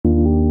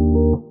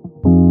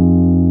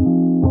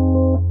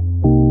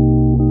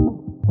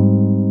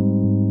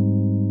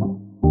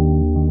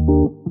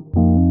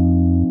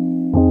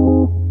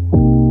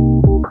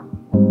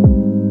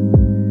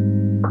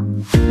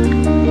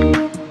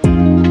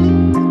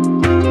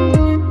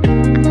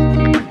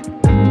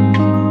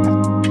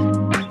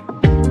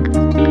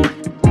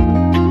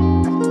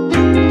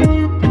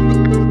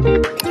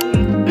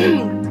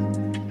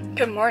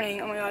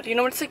You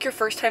know when it's like your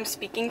first time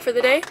speaking for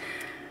the day?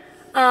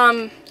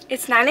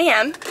 It's 9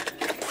 a.m.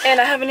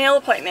 and I have a nail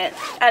appointment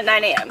at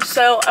 9 a.m.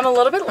 So I'm a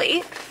little bit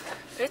late,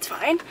 but it's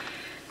fine.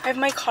 I have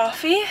my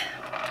coffee.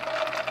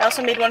 I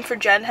also made one for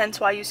Jen,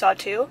 hence why you saw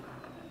two.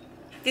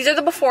 These are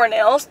the before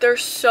nails. They're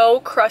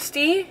so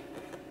crusty.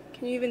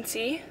 Can you even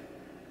see?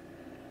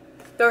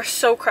 They're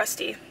so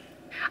crusty.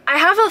 I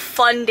have a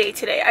fun day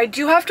today. I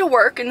do have to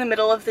work in the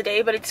middle of the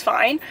day, but it's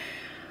fine.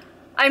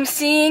 I'm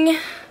seeing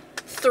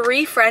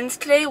 3 friends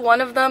today.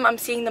 One of them, I'm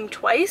seeing them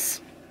twice.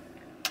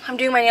 I'm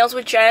doing my nails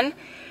with Jen.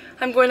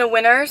 I'm going to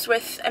Winners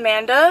with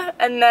Amanda,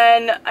 and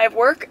then I have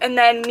work, and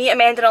then me,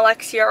 Amanda, and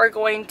Alexia are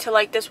going to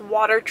like this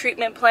water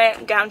treatment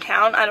plant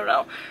downtown. I don't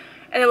know.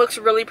 And it looks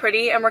really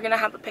pretty, and we're gonna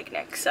have a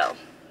picnic, so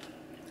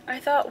I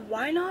thought,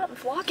 why not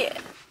vlog it?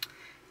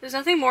 There's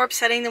nothing more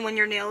upsetting than when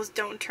your nails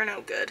don't turn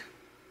out good.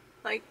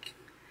 Like,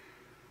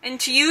 and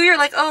to you, you're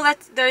like, oh,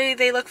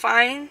 they look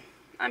fine.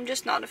 I'm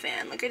just not a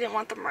fan. Like, I didn't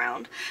want them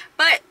around.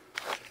 But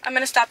I'm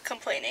gonna stop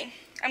complaining.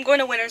 I'm going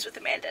to Winners with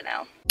Amanda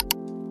now.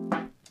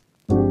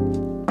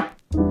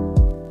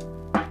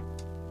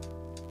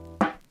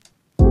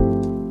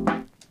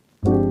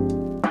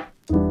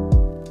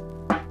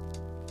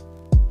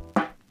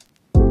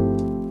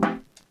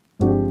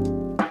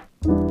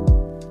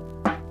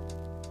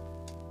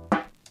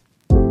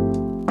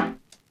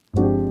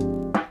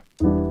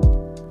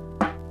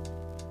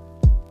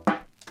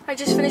 I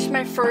just finished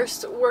my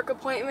first work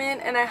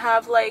appointment and I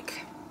have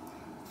like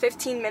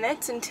 15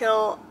 minutes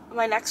until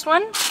my next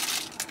one.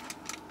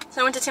 So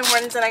I went to Tim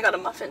Hortons and I got a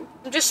muffin.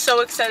 I'm just so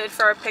excited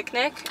for our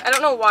picnic. I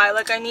don't know why.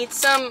 Like, I need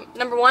some,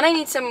 number one, I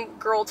need some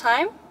girl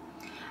time.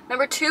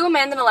 Number two,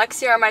 Amanda and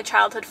Alexia are my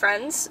childhood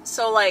friends.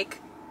 So like,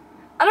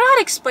 I don't know how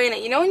to explain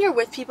it. You know when you're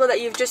with people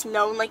that you've just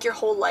known like your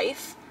whole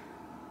life?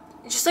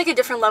 It's just like a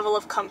different level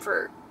of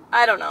comfort.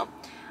 I don't know.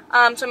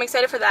 So I'm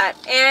excited for that.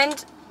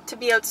 And to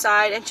be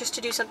outside and just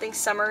to do something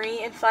summery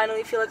and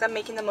finally feel like I'm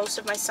making the most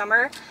of my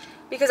summer,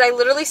 because I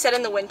literally said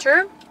in the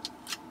winter,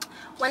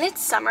 when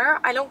it's summer,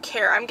 I don't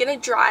care. I'm gonna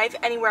drive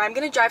anywhere. I'm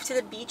gonna drive to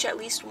the beach at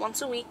least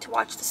once a week to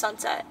watch the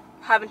sunset.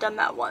 Haven't done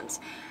that once.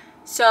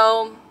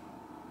 So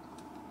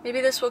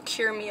maybe this will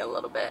cure me a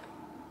little bit.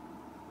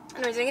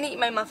 Anyways, I'm gonna eat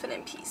my muffin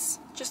in peace.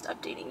 Just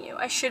updating you.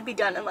 I should be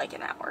done in like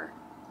an hour.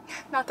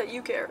 Not that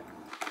you care.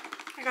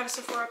 I got a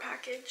Sephora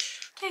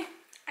package. Okay,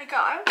 I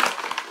got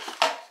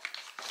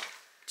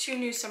 2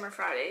 new Summer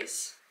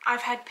Fridays.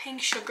 I've had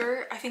pink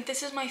sugar. I think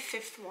this is my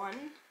 4th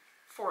one.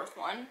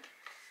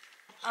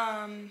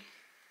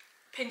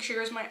 Pink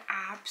sugar is my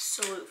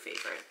absolute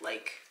favorite.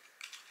 Like,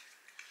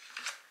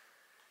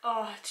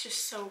 oh, it's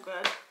just so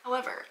good.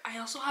 However, I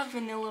also have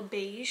vanilla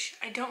beige.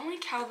 I don't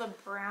like how the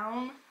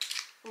brown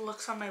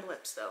looks on my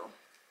lips though,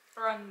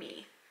 or on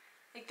me.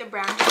 Like, the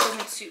brown just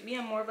doesn't suit me.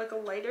 I'm more of like a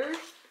lighter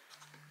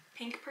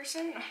pink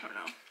person. I don't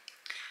know.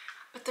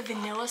 But the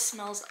vanilla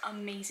smells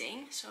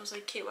amazing. So I was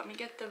like, okay, let me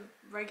get the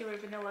regular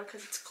vanilla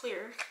because it's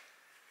clear.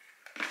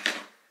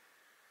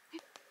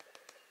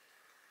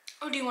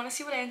 Oh, do you want to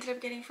see what I ended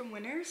up getting from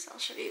Winners? I'll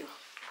show you.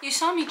 You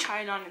saw me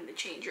try it on in the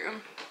change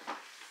room,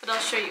 but I'll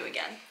show you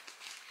again.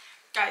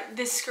 Guys,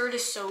 this skirt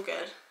is so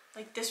good.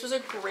 Like, this was a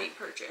great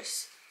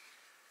purchase.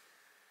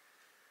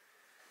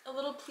 A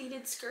little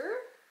pleated skirt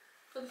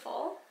for the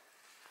fall.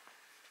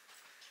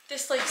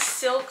 This like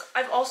silk,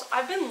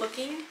 I've been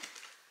looking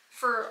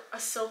for a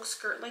silk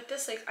skirt like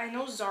this. Like, I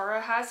know Zara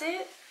has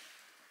it,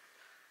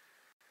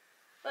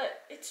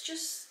 but it's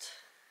just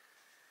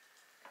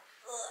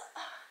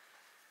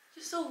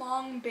a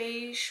long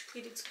beige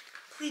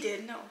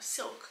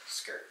silk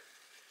skirt.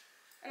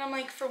 And I'm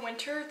like, for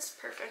winter it's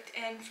perfect,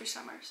 and for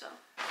summer. So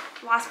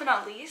last but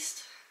not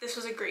least, this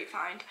was a great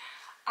find.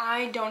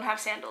 I don't have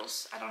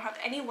sandals. I don't have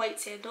any white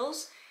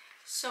sandals,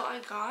 so I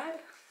got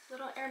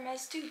little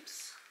Hermes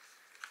dupes.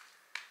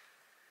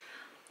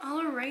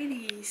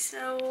 Alrighty,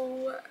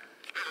 so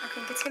I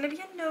think it's gonna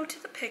be a no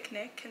to the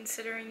picnic,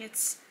 considering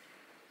it's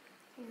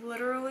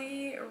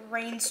literally a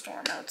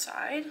rainstorm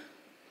outside.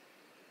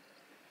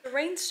 The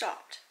rain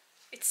stopped.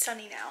 It's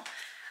sunny now.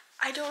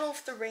 I don't know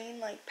if the rain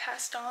like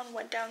passed on,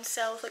 went down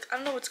south, like I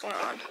don't know what's going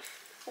on.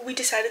 We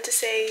decided to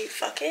say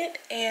fuck it,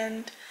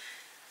 and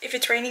if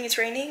it's raining, it's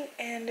raining,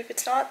 and if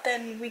it's not,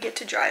 then we get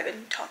to drive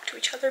and talk to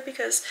each other,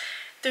 because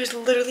there's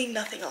literally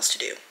nothing else to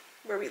do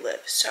where we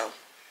live. So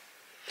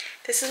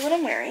this is what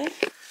I'm wearing.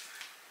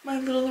 My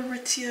little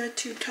Aritzia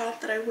tube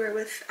top that I wear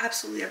with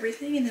absolutely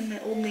everything, and then my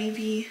Old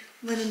Navy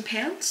linen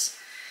pants.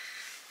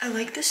 I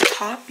like this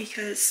top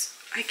because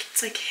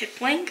it's like hip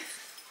length.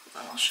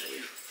 Hold on, I'll show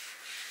you.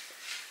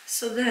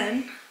 So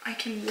then I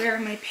can wear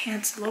my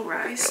pants low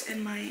rise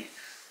and my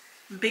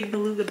big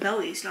beluga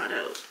belly's not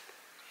out.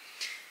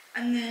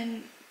 And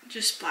then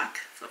just black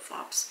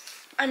flip-flops.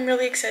 I'm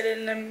really excited,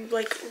 and I'm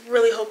like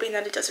really hoping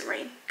that it doesn't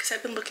rain, because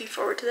I've been looking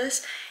forward to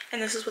this,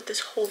 and this is what this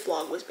whole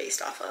vlog was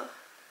based off of.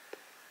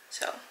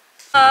 So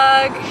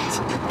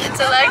it's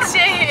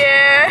Alexia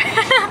here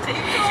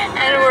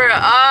and we're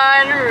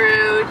en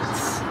route.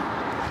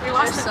 We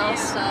lost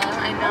salsa.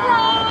 I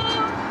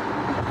know.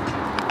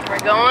 We're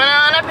going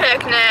on a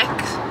picnic.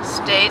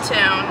 Stay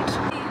tuned.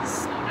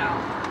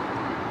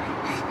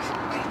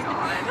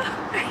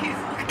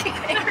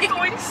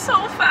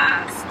 so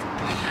fast.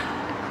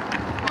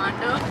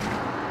 Mondo.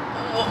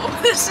 Oh,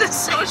 this is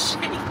so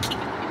shaky.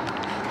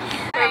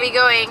 Where are we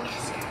going?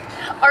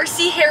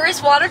 RC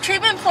Harris water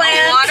treatment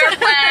plant. Water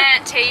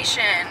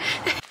plantation.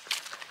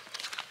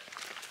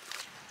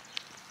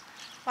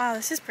 Wow,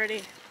 this is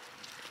pretty.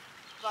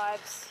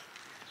 Vibes.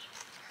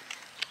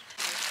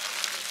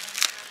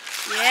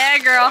 Yeah,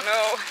 girl. Oh,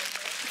 no.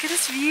 Look at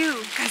this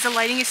view. Guys, the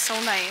lighting is so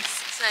nice.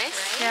 It's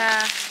nice, right?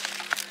 Yeah.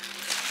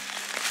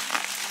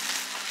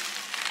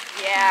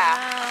 Yeah.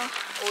 Wow.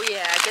 Oh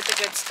yeah, get the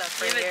good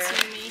stuff right Give here. it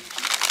to me.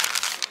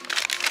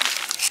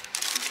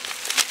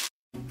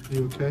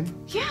 You okay?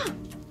 Yeah,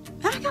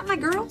 I got my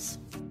girls.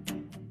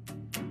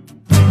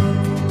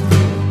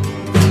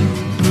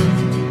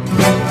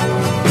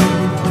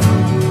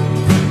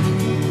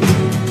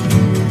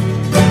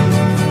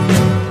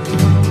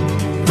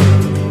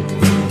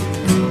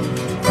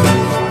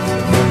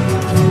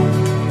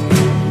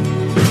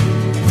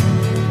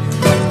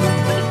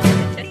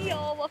 Hey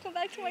y'all, welcome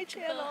back to my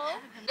channel.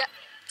 Yeah.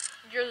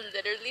 You're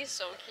literally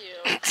so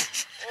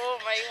cute. Oh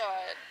my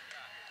god.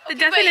 The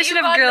Okay, but definition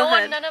you of got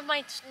girlhood. none of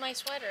my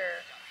sweater.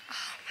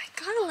 Oh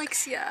my god,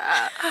 Alexia.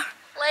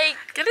 Like,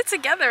 Get it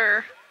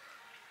together.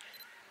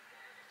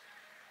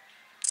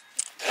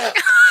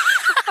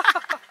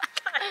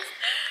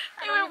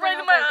 It went right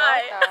in my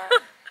eye.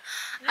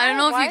 I don't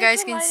know if why you is guys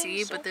the can lighting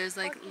see, so but there's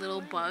like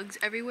little bugs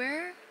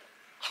everywhere.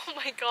 Oh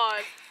my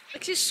god.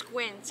 like she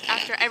squints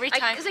after every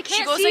time. Because I she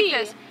can't goes see.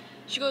 like this.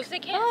 She goes, they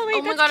can't. Oh, wait,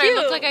 oh my that's god, I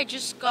look cute. like I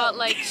just got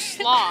like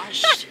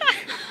sloshed.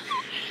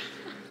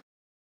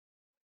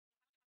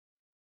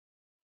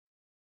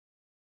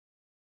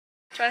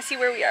 Do you want to see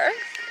where we are?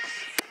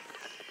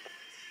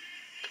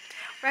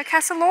 We're at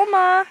Casa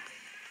Loma.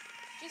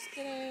 Just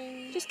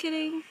kidding. Just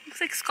kidding. Looks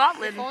like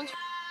Scotland. Phone's-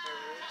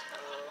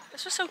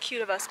 This was so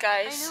cute of us,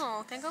 guys. I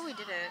know. Thank God we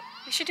did it.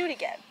 We should do it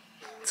again.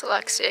 It's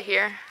Alexia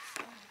here.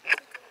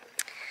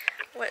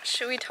 What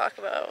should we talk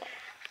about?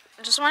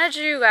 I just wanted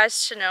you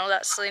guys to know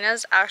that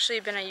Selena's actually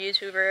been a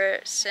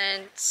YouTuber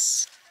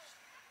since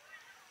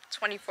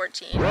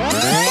 2014.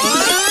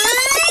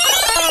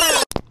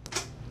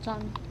 It's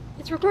on.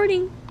 It's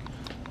recording.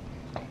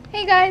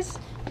 Hey guys,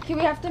 Okay,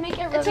 we have to make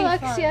it really it's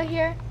Alexia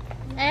here,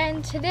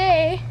 and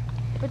today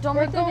But don't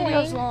we're make the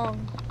videos going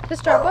long. to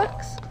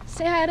Starbucks.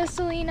 Say hi to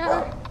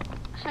Selena.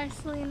 Hi,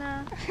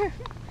 Selena.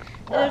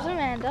 There's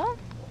Amanda.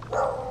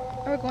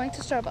 And we're going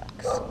to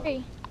Starbucks.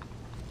 Hey.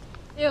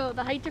 Ew,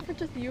 the height difference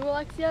with you,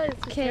 Alexia, is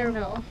Okay, terrible.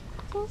 no.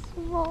 So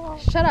small.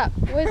 Shut up.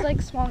 Boys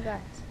like small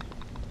guys.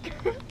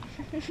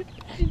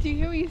 Did you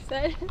hear what you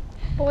said?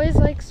 Boys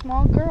like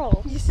small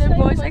girls. You said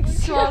boys like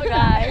small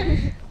guys.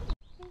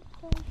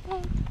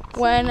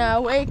 When I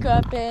wake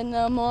up in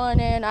the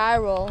morning, I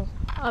roll.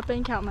 Up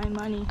and count my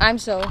money. I'm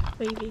so.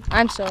 Wavy,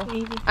 I'm so.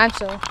 wavy, I'm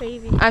so.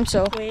 wavy, I'm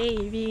so.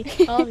 wavy.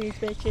 All these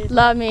bitches.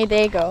 Love me,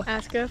 they go.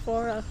 Ask her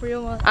for a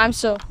real one. I'm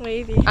so.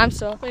 Wavy, I'm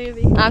so.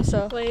 wavy, I'm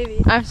so.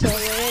 wavy, I'm so.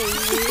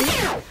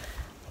 wavy.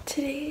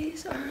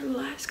 Today's our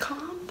last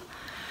comp.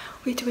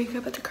 We had to wake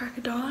up at the crack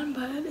of dawn,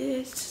 but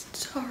it's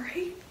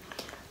alright.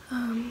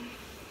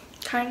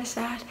 Kind of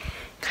sad,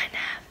 kind of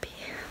happy,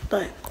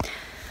 but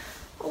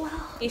oh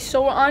well.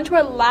 So we're on to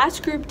our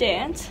last group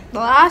dance. The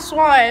last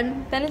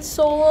one. Then it's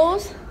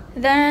solos.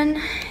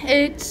 Then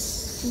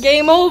it's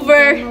Game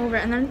over. game over,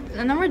 and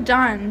then we're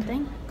done.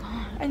 Thank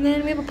God. And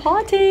then we have a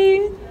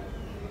party.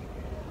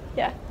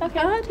 Yeah.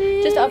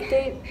 Okay. Just an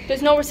update.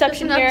 There's no Just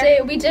reception an here.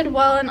 update. We did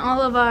well in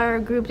all of our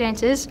group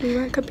dances. We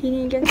weren't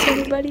competing against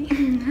anybody.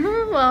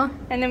 Well,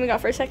 And then we got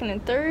first, second,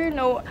 and third.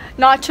 No,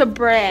 not to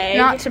brag.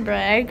 not to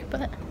brag,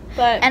 but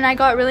but I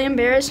got really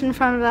embarrassed in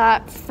front of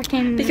that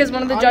freaking because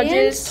one of the audience.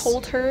 judges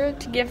told her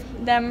to give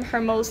them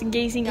her most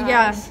gazing eyes.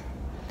 Yeah.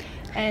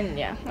 And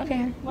yeah.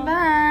 Okay. Well,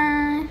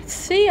 Bye.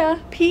 see ya.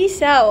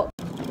 Peace out.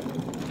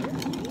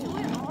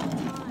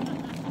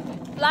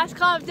 Last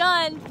comp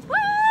done. Woo!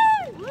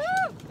 Woo!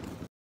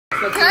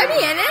 Can I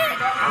be in it?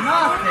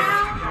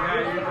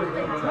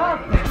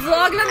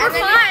 Vlog number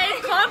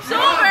 5. Comp's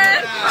over.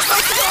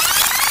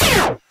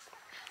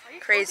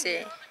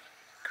 Crazy.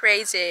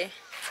 Crazy.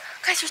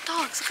 Guys, there's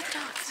dogs. Look at the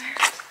dogs.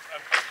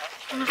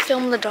 I'm gonna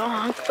film the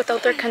dog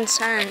without their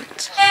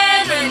consent.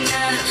 What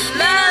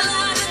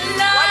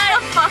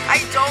the fuck? I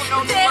don't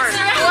know the word.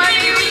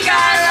 We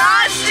got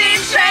lost in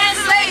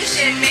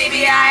translation.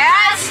 Maybe I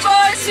asked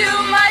for too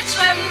much,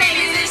 but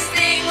maybe this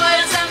thing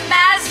was a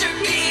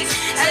masterpiece.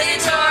 And you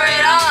tore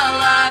it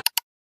all up.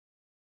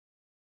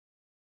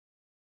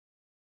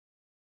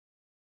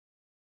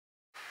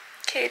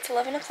 Okay, it's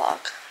 11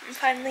 o'clock. I'm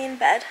finally in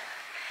bed.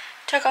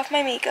 Took off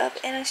my makeup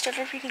and I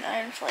started reading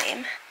Iron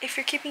Flame. If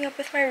you're keeping up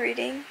with my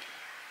reading,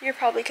 you're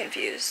probably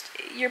confused.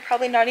 You're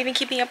probably not even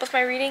keeping up with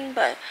my reading,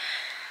 but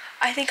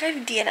I think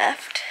I've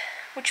DNF'd,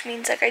 which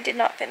means like I did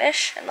not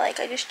finish and like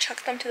I just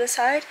chucked them to the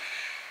side.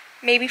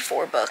 Maybe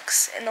 4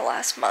 books in the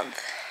last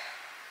month.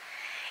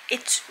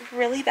 It's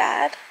really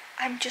bad.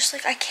 I'm just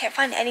like, I can't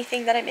find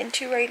anything that I'm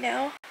into right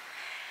now.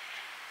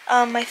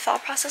 My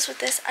thought process with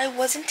this, I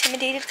was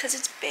intimidated because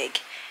it's big.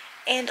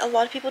 And a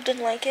lot of people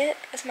didn't like it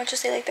as much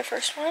as they liked the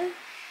first one.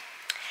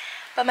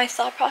 But my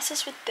thought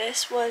process with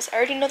this was, I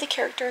already know the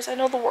characters, I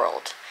know the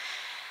world.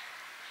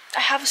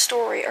 I have a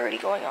story already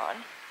going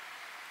on.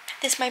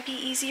 This might be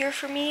easier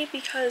for me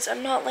because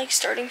I'm not like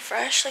starting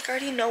fresh, like I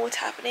already know what's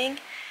happening.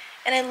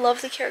 And I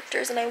love the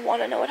characters and I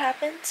want to know what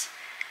happens.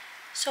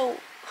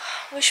 So,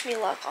 wish me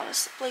luck,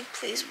 honestly. Like,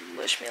 please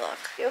wish me luck.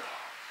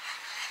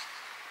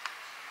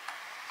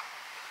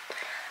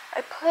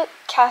 I put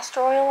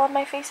castor oil on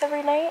my face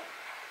every night.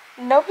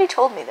 Nobody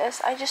told me this.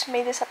 I just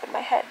made this up in my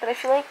head. But I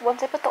feel like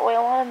once I put the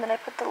oil on and then I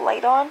put the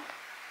light on,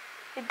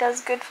 it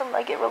does good from,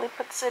 like, it really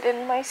puts it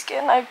in my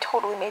skin. I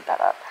totally made that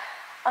up.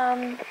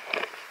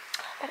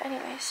 But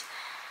anyways,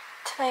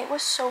 tonight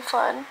was so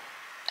fun.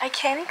 I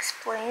can't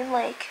explain,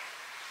 like,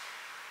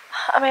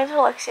 Amanda and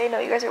Alexia, I know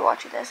you guys are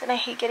watching this, and I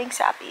hate getting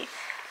sappy,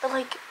 but,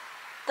 like,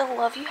 the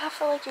love you have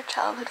for, like, your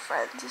childhood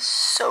friends is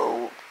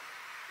so,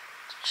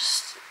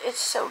 just, it's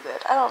so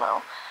good. I don't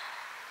know.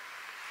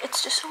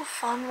 It's just so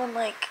fun when,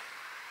 like,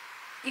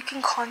 you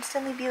can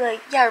constantly be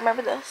like, yeah, I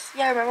remember this.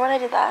 Yeah, I remember when I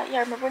did that. Yeah,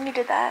 I remember when you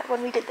did that,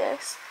 when we did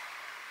this.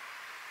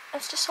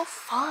 It's just so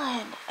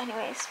fun.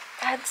 Anyways,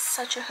 I had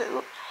such a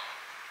hoot,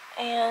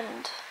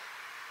 and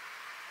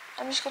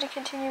I'm just gonna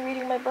continue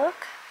reading my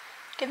book.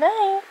 Good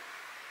night.